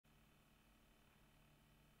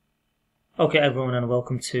Okay everyone, and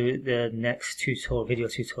welcome to the next video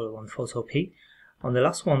tutorial on Photopea. On the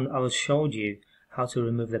last one I showed you how to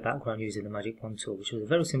remove the background using the magic wand tool, which was a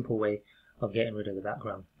very simple way of getting rid of the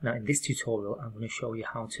background. Now in this tutorial I'm going to show you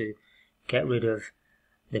how to get rid of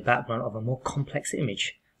the background of a more complex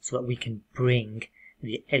image so that we can bring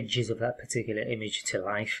the edges of that particular image to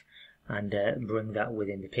life and bring that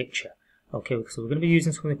within the picture. Okay, so we're going to be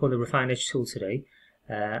using something called the Refine Edge tool today,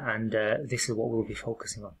 and this is what we'll be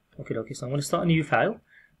focusing on. Okay, so I'm going to start a new file,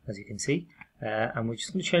 as you can see, and we're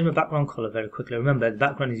just going to change my background color very quickly. Remember, the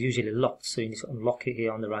background is usually locked, so you need to unlock it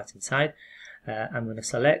here on the right hand side. I'm going to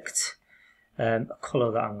select a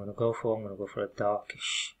color that I'm going to go for. I'm going to go for a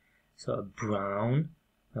darkish sort of brown.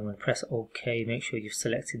 I'm going to press OK. Make sure you've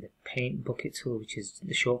selected the paint bucket tool, which is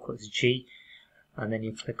the shortcut is G, and then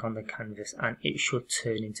you click on the canvas and it should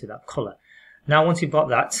turn into that color. Now once you've got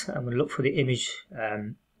that, I'm going to look for the image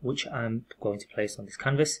which I'm going to place on this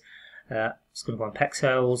canvas. It's going to go on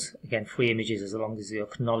pixels, again 3 images as long as you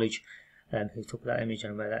acknowledge who took that image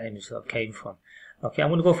and where that image sort of came from. Okay, I'm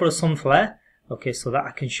going to go for a sun flare, okay, so that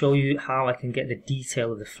I can show you how I can get the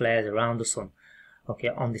detail of the flares around the sun, okay,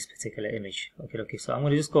 on this particular image. Okay, so I'm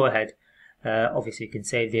going to just go ahead. Obviously you can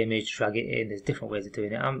save the image, drag it in, there's different ways of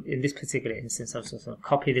doing it. In this particular instance I'm just going to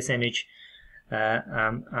copy this image.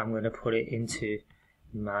 I'm going to put it into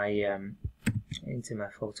my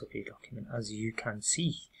Photopea document, as you can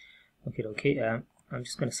see. Okay, I'm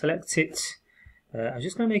just going to select it. I'm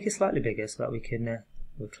just going to make it slightly bigger so that we're clear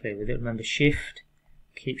with it. Remember,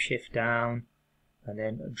 keep shift down, and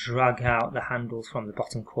then drag out the handles from the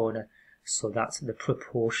bottom corner so that the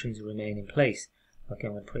proportions remain in place. Okay,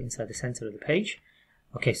 I'm going to put it inside the center of the page.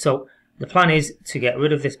 Okay, so the plan is to get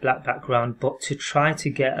rid of this black background, but to try to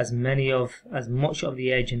get as much of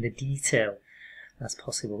the edge and the detail as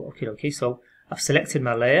possible. Okay, so I've selected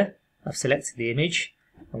my layer, I've selected the image.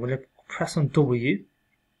 I'm going to press on W.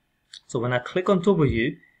 So when I click on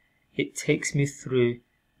W, it takes me through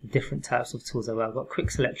different types of tools. I've got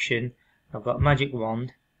quick selection, I've got magic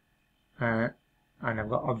wand, and I've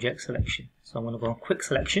got object selection. So I'm going to go on quick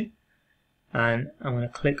selection, and I'm going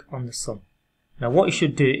to click on the sun. Now what it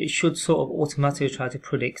should do, it should sort of automatically try to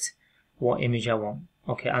predict what image I want.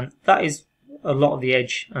 Okay, and that is a lot of the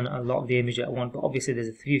edge and a lot of the image that I want, but obviously there's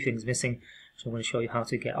a few things missing, so I'm going to show you how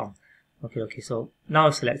to get on. Okay, so now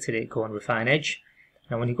I've selected it, go on Refine Edge.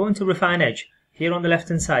 Now when you go into Refine Edge, here on the left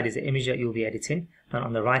hand side is the image that you'll be editing, and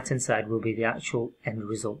on the right hand side will be the actual end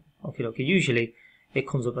result. Okay, usually it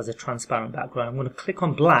comes up as a transparent background. I'm going to click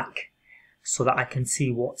on black so that I can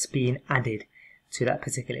see what's being added to that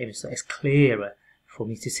particular image, so it's clearer for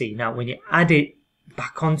me to see. Now when you add it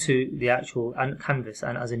back onto the actual canvas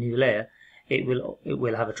and as a new layer, it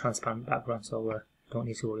will have a transparent background, so don't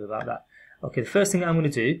need to worry about that. Okay, the first thing I'm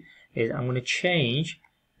going to do is I'm going to change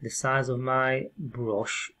the size of my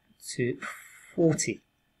brush to 40.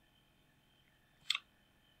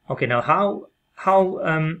 Okay, now how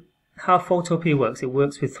Photopea works, it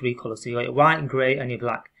works with 3 colors. So you got your white and grey and your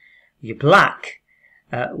black. Your black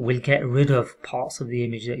will get rid of parts of the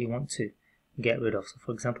image that you want to get rid of. So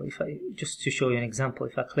for example, just to show you an example,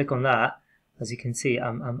 if I click on that, as you can see,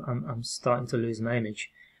 I'm starting to lose my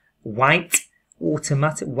image. White,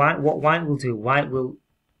 automatic. What white will do? White will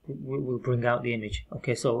bring out the image.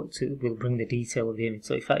 Okay, so will bring the detail of the image.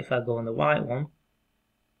 So if I go on the white one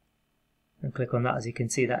and click on that, as you can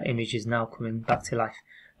see, that image is now coming back to life.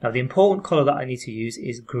 Now the important color that I need to use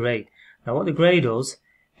is grey. Now what the grey does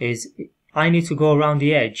is I need to go around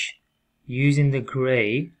the edge using the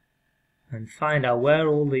grey and find out where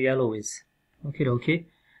all the yellow is. Okay,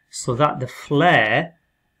 so that the flare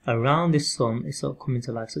around the sun is sort of coming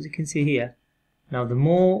to life. So as you can see here, now the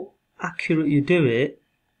more accurate you do it,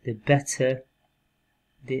 the better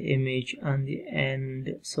the image and the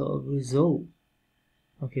end sort of result.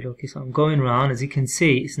 Okay, so I'm going around. As you can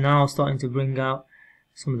see, it's now starting to bring out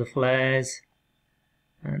some of the flares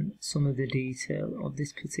and some of the detail of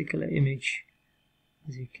this particular image,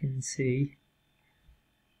 as you can see.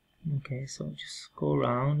 Okay, so just go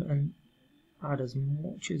around and add as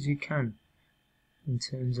much as you can in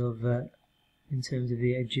terms of the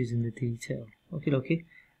edges and the detail. Okay,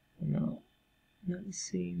 now that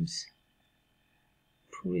seems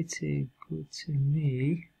pretty good to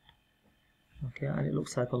me. Okay, and it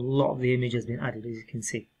looks like a lot of the image has been added, as you can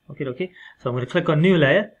see. Okay, so I'm going to click on New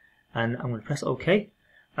Layer and I'm going to press OK,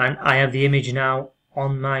 and I have the image now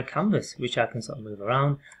on my canvas, which I can sort of move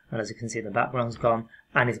around, and as you can see, the background's gone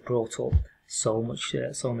and it's brought up so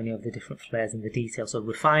many of the different flares and the detail. So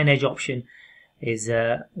Refine Edge option is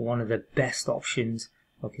one of the best options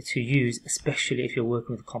to use, especially if you're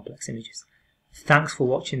working with complex images. Thanks for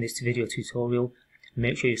watching this video tutorial.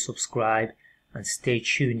 Make sure you subscribe and stay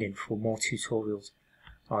tuned in for more tutorials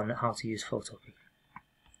on how to use Photopea.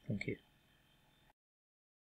 Thank you.